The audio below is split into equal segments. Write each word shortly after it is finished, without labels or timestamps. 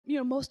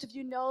most of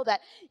you know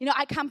that,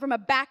 I come from a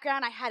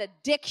background, I had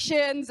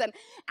addictions, and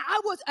I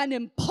was an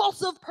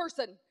impulsive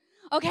person,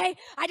 okay?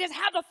 I just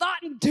had the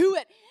thought and do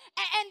it.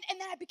 And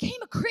then I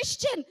became a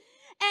Christian,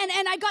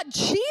 and I got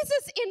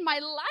Jesus in my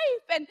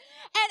life. And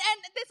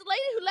this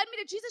lady who led me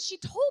to Jesus, she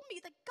told me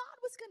that God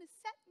was going to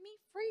set me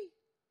free.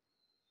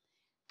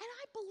 And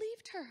I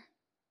believed her.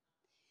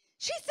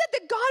 She said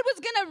that God was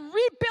going to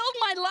rebuild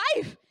my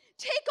life,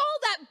 take all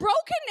that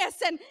brokenness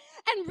and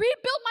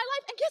rebuild my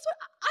life. And guess what?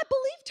 I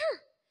believed her.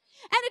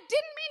 And it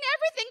didn't mean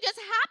everything just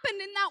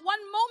happened in that one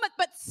moment,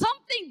 but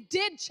something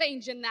did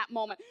change in that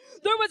moment.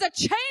 There was a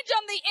change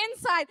on the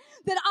inside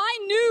that I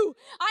knew.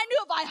 I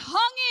knew if I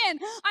hung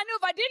in, I knew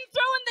if I didn't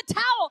throw in the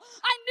towel,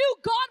 I knew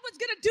God was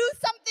going to do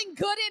something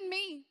good in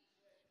me.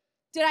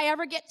 Did I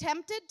ever get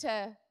tempted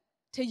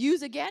to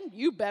use again?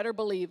 You better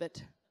believe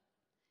it.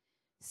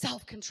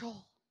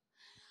 Self-control.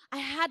 I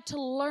had to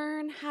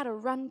learn how to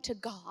run to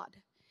God,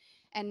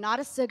 and not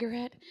a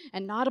cigarette,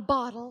 and not a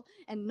bottle,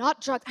 and not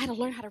drugs. I had to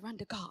learn how to run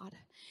to God.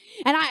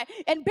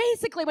 And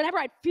basically, whenever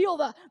I'd feel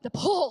the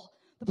pull,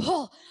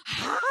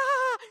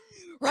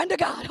 run to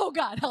God. Oh,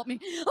 God, help me.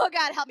 Oh,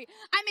 God, help me.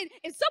 I mean,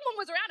 if someone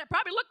was around, it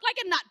probably looked like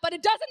a nut, but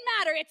it doesn't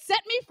matter. It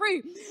set me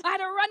free. I had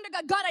to run to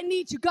God. God, I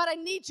need you. God, I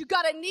need you.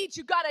 God, I need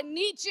you. God, I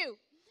need you.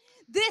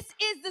 This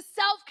is the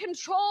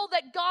self-control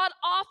that God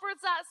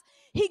offers us.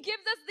 He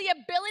gives us the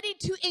ability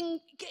to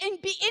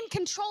be in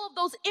control of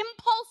those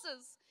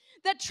impulses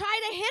that try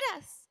to hit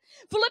us.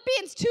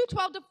 Philippians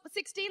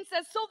 2:12-16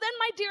 says, "So then,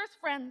 my dearest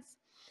friends,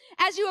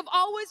 as you have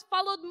always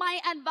followed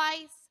my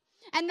advice,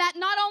 and that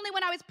not only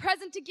when I was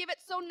present to give it,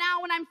 so now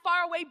when I'm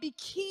far away, be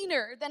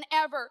keener than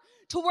ever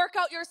to work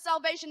out your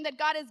salvation that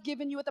God has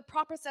given you with a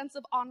proper sense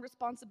of on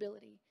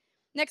responsibility."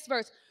 Next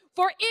verse.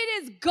 "For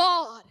it is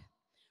God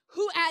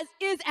who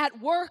is at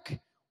work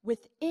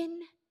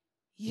within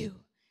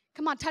you."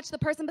 Come on, touch the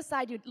person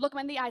beside you. Look them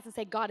in the eyes and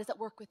say, God is at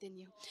work within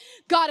you.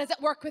 God is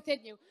at work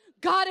within you.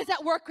 God is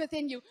at work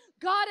within you.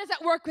 God is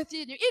at work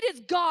within you. It is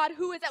God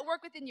who is at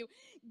work within you,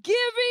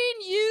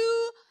 giving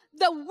you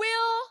the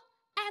will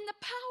and the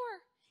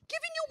power.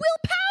 Giving you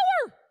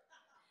willpower,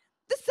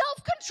 the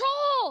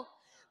self-control,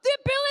 the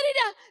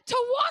ability to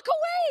walk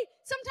away.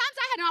 Sometimes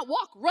I had to not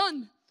walk,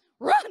 run.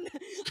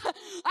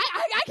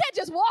 I can't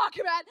just walk,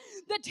 man.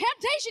 The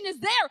temptation is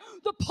there.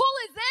 The pull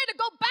is there to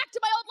go back to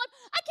my old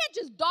life. I can't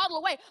just dawdle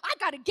away. I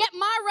got to get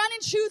my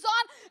running shoes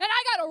on, and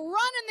I got to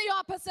run in the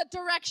opposite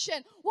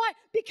direction. Why?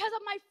 Because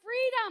of my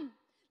freedom.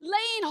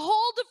 Laying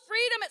hold of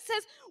freedom. It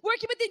says,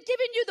 working with it,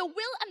 giving you the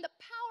will and the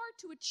power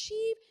to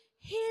achieve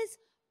his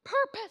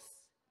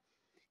purpose.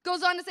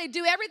 Goes on to say,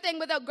 do everything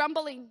without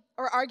grumbling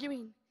or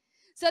arguing,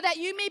 so that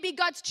you may be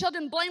God's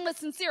children, blameless,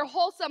 sincere,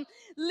 wholesome.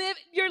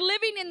 You're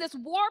living in this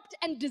warped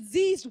and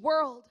diseased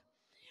world.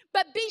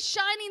 But be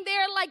shining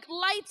there like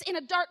lights in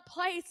a dark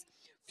place,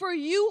 for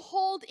you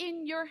hold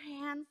in your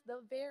hands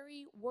the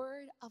very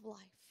word of life.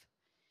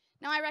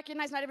 Now, I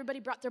recognize not everybody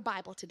brought their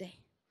Bible today.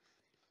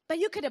 But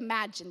you could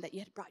imagine that you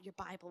had brought your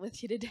Bible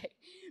with you today.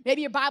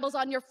 Maybe your Bible's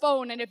on your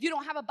phone, and if you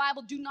don't have a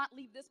Bible, do not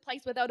leave this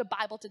place without a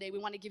Bible today. We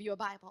want to give you a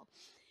Bible.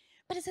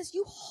 But it says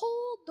you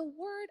hold the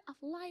word of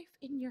life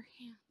in your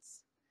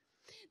hands.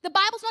 The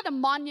Bible's not a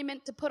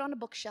monument to put on a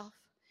bookshelf.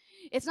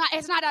 It's not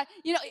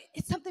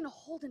it's something to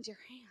hold into your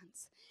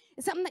hands.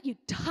 It's something that you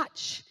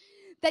touch,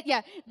 that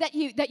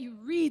you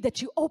read,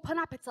 that you open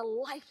up. It's a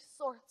life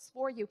source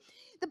for you.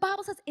 The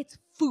Bible says it's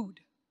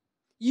food.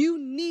 You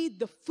need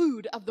the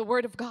food of the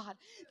Word of God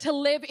to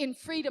live in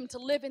freedom, to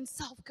live in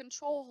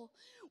self-control.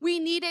 We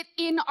need it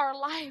in our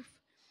life.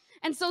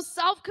 And so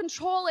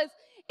self-control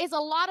is a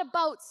lot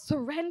about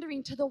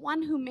surrendering to the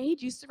one who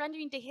made you,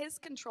 surrendering to his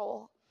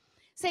control.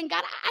 Saying,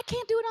 God, I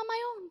can't do it on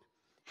my own.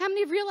 How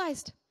many have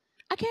realized,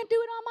 I can't do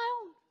it on my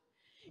own?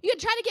 You can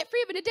try to get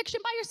free of an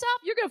addiction by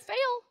yourself, you're going to fail.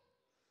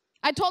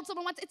 I told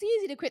someone once, it's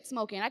easy to quit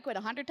smoking. I quit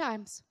 100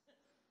 times.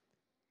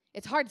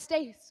 It's hard to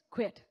stay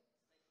quit.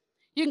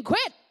 You can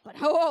quit, but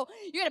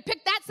you're going to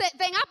pick that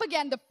thing up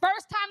again the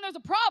first time there's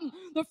a problem,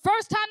 the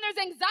first time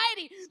there's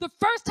anxiety, the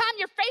first time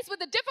you're faced with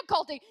a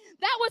difficulty.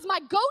 That was my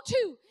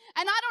go-to.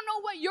 And I don't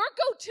know what your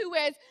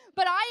go-to is,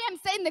 but I am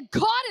saying that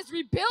God is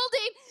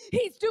rebuilding.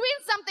 He's doing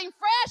something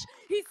fresh.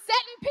 He's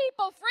setting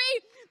people free.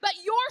 But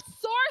your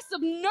source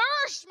of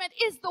nourishment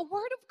is the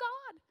Word of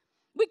God.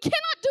 We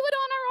cannot do it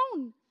on our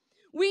own.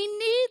 We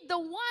need the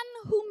one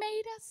who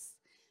made us,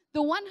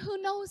 the one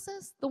who knows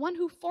us, the one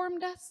who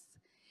formed us.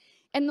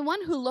 And the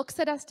one who looks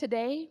at us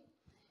today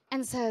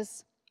and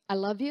says, I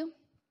love you,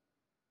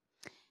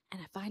 and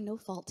I find no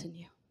fault in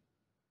you.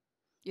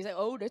 You say,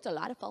 oh, there's a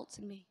lot of faults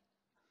in me.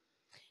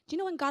 Do you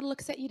know when God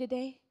looks at you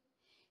today?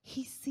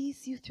 He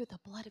sees you through the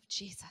blood of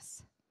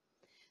Jesus.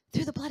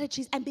 Through the blood of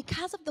Jesus. And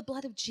because of the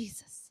blood of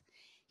Jesus,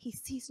 he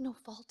sees no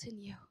fault in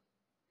you.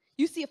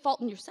 You see a fault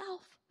in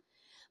yourself.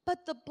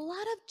 But the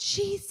blood of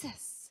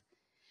Jesus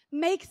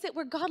makes it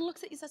where God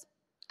looks at you and says,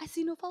 I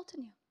see no fault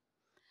in you.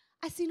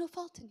 I see no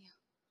fault in you.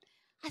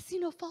 I see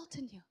no fault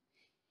in you.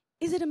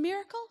 Is it a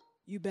miracle?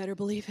 You better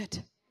believe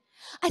it.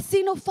 I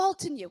see no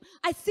fault in you.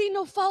 I see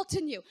no fault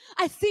in you.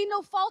 I see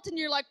no fault in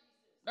you. You're like,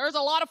 There's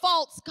a lot of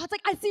faults. God's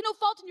like, I see no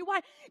fault in you.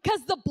 Why?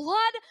 Because the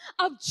blood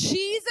of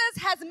Jesus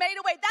has made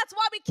a way. That's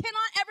why we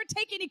cannot ever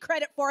take any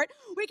credit for it.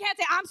 We can't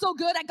say, I'm so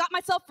good, I got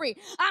myself free.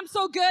 I'm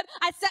so good,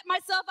 I set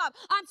myself up.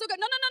 I'm so good.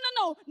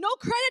 No. No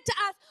credit to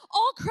us.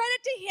 All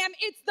credit to him.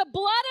 It's the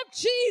blood of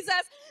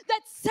Jesus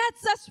that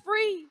sets us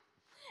free.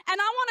 And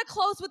I want to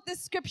close with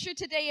this scripture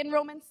today in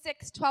Romans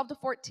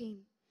 6:12-14.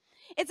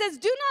 It says,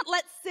 do not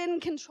let sin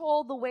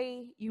control the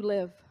way you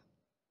live.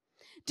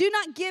 Do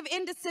not give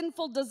in to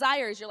sinful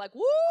desires. You're like,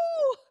 woo,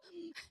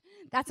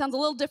 that sounds a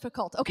little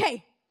difficult.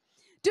 Okay.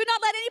 Do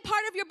not let any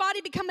part of your body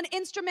become an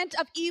instrument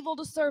of evil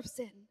to serve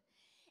sin.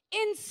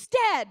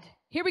 Instead,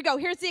 here we go.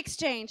 Here's the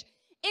exchange.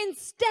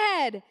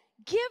 Instead,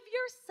 give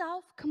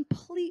yourself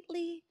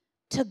completely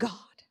to God.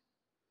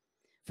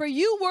 For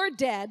you were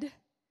dead,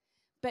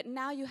 but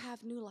now you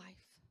have new life.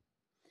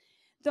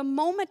 The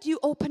moment you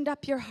opened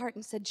up your heart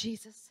and said,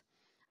 Jesus,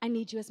 I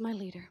need you as my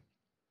leader.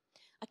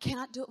 I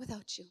cannot do it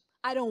without you.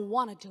 I don't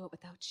want to do it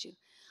without you.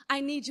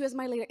 I need you as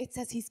my leader. It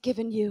says he's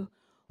given you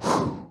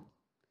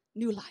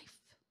new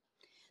life.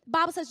 The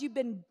Bible says you've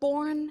been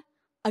born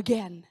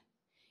again.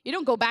 You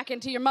don't go back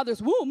into your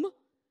mother's womb.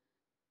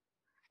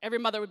 Every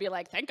mother would be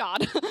like, thank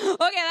God. Okay,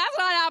 that's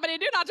not happening.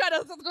 Do not try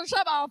to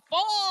shove a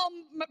full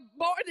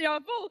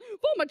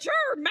mature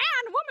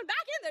man, woman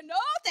back in there. No,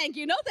 thank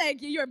you. No,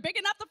 thank you. You're big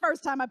enough the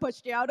first time I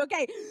pushed you out.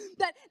 Okay.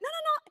 But no.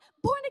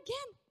 Born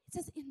again. It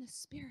says in the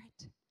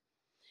Spirit.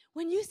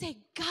 When you say,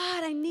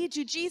 God, I need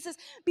you, Jesus,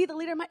 be the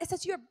leader of my, it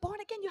says you're born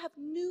again, you have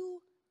new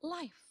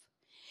life.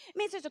 It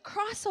means there's a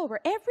crossover.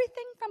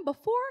 Everything from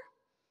before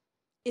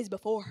is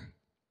before.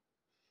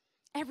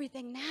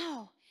 Everything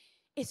now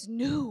is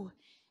new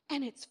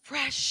and it's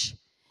fresh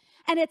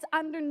and it's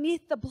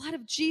underneath the blood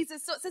of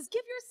Jesus. So it says,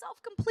 give yourself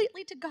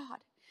completely to God.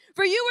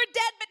 For you were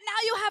dead, but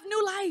now you have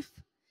new life.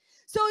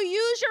 So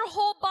use your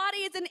whole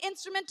body as an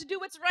instrument to do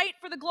what's right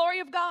for the glory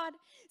of God.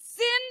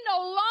 Sin no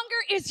longer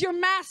is your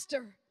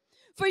master.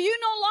 For you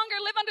no longer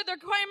live under the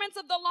requirements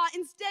of the law.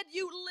 Instead,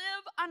 you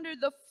live under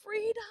the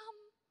freedom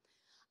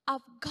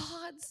of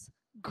God's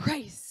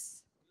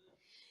grace.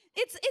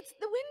 It's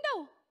the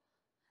window.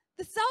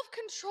 The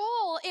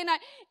self-control in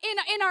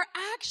our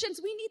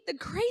actions. We need the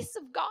grace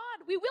of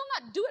God. We will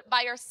not do it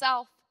by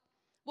ourselves.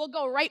 We'll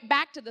go right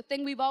back to the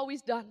thing we've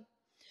always done.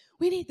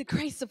 We need the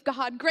grace of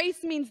God.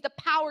 Grace means the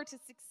power to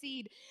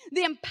succeed,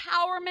 the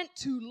empowerment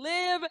to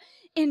live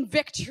in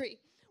victory.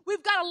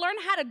 We've got to learn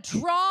how to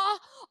draw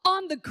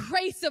on the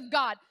grace of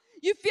God.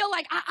 You feel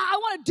like, I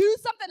want to do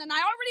something and I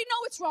already know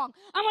it's wrong.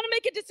 I want to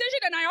make a decision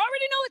and I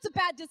already know it's a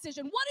bad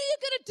decision. What are you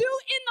going to do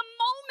in the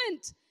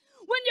moment?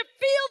 When you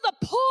feel the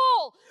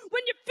pull,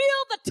 when you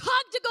feel the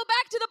tug to go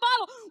back to the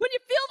bottle, when you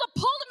feel the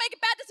pull to make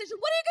a bad decision,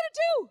 what are you going to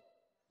do?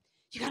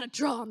 You got to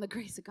draw on the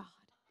grace of God.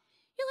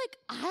 You're like,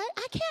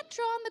 I can't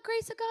draw on the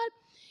grace of God.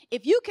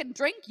 If you can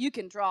drink, you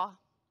can draw.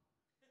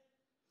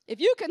 If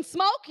you can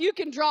smoke, you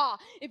can draw.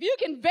 If you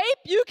can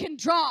vape, you can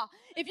draw.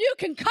 If you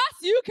can cuss,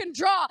 you can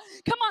draw.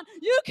 Come on,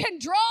 you can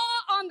draw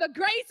on the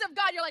grace of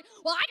God. You're like,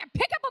 well, I can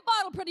pick up a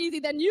bottle pretty easy.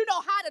 Then you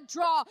know how to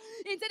draw.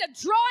 Instead of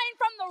drawing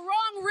from the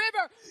wrong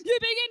river, you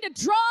begin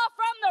to draw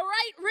from the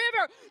right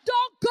river.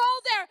 Don't go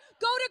there.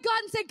 Go to God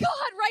and say,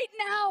 God, right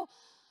now,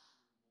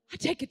 I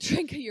take a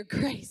drink of your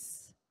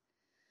grace.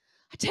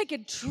 I take a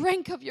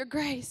drink of your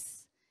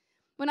grace.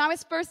 When I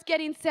was first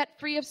getting set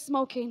free of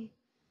smoking,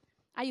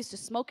 I used to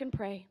smoke and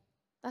pray.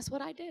 That's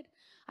what I did.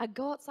 I'd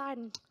go outside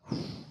and,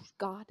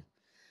 God,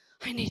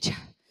 I need you.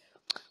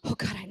 Oh,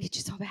 God, I need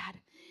you so bad.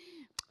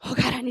 Oh,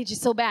 God, I need you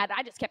so bad.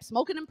 I just kept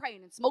smoking and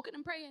praying and smoking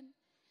and praying.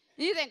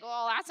 And you think,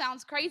 oh, that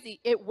sounds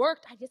crazy. It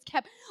worked. I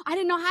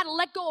didn't know how to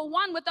let go of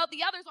one without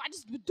the other, so I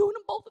just was doing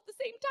them both at the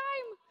same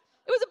time.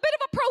 It was a bit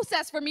of a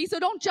process for me, so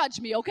don't judge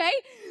me, okay?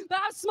 But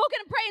I was smoking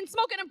and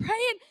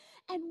praying.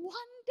 And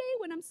one day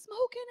when I'm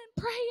smoking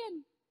and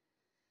praying,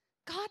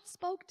 God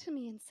spoke to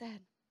me and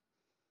said,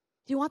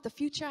 do you want the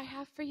future I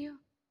have for you?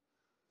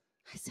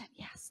 I said,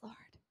 yes, Lord.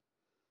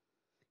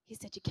 He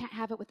said, you can't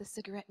have it with a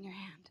cigarette in your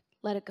hand.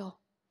 Let it go.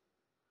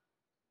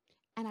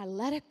 And I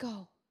let it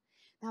go.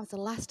 That was the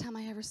last time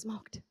I ever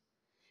smoked.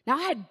 Now,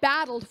 I had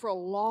battled for a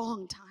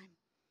long time.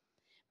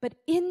 But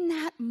in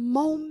that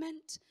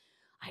moment,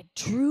 I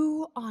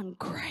drew on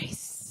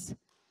grace.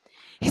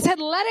 He said,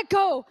 let it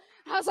go.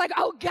 I was like,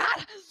 oh, God,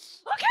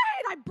 okay.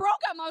 And I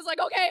broke him. I was like,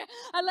 okay,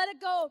 I let it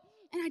go.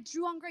 And I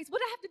drew on grace. What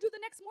did I have to do the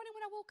next morning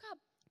when I woke up?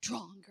 Draw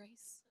on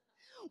grace.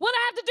 What did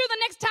I have to do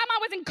the next time I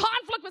was in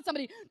conflict with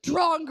somebody?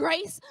 Draw on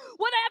grace.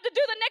 What did I have to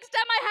do the next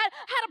time I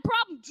had a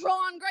problem? Draw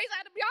on grace. I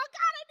had to be, oh,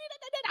 God, I need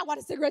it. I want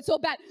a cigarette so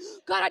bad.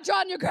 God, I draw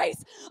on your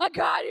grace. Oh,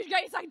 God, your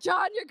grace. I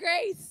draw on your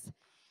grace.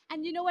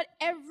 And you know what?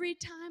 Every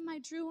time I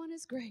drew on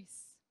his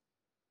grace,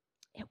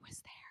 it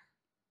was there.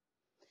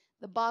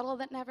 The bottle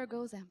that never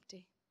goes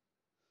empty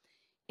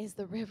is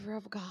the river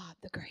of God,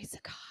 the grace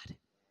of God.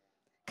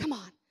 Come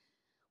on.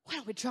 Why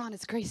don't we draw on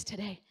his grace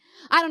today?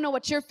 I don't know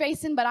what you're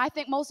facing, but I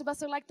think most of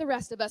us are like the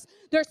rest of us.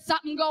 There's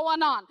something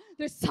going on.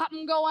 There's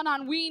something going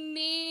on. We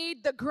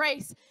need the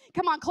grace.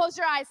 Come on, close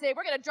your eyes today.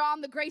 We're going to draw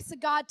on the grace of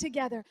God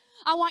together.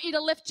 I want you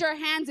to lift your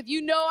hands. If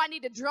you know I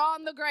need to draw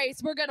on the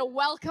grace, we're going to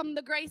welcome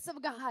the grace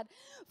of God.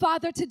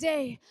 Father,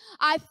 today,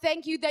 I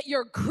thank you that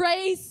your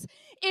grace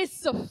is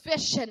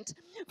sufficient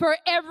for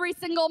every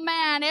single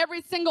man,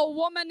 every single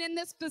woman in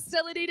this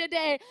facility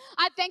today.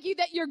 I thank you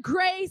that your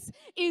grace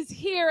is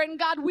here. And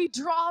God, we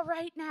draw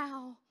right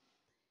now.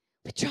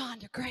 We draw on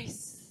your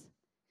grace.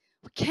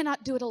 We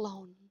cannot do it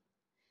alone.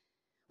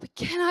 We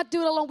cannot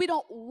do it alone. We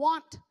don't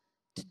want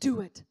to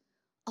do it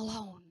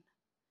alone.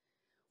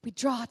 We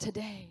draw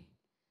today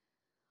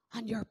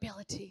on your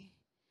ability,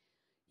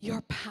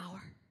 your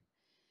power,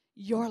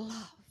 your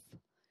love,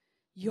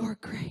 your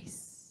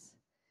grace,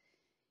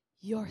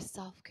 your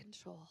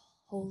self-control.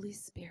 Holy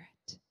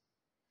Spirit,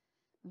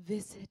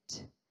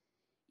 visit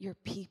your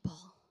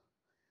people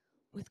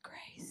with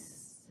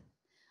grace.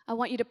 I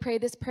want you to pray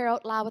this prayer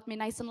out loud with me,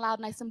 nice and loud,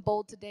 nice and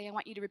bold today. I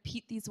want you to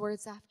repeat these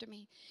words after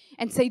me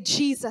and say,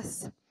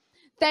 Jesus,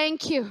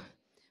 thank you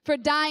for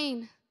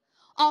dying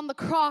on the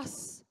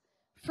cross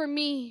for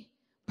me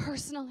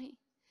personally.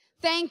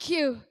 Thank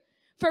you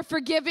for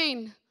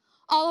forgiving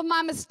all of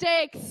my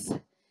mistakes.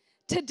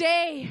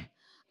 Today,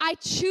 I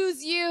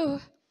choose you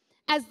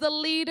as the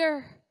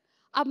leader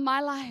of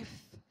my life.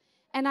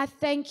 And I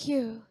thank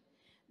you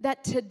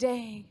that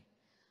today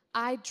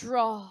I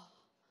draw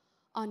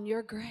on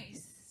your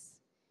grace.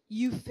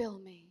 You fill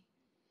me.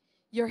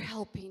 You're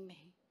helping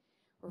me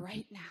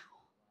right now.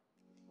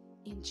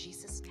 In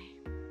Jesus'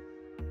 name.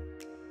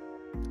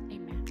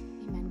 Amen.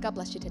 Amen. God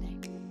bless you today.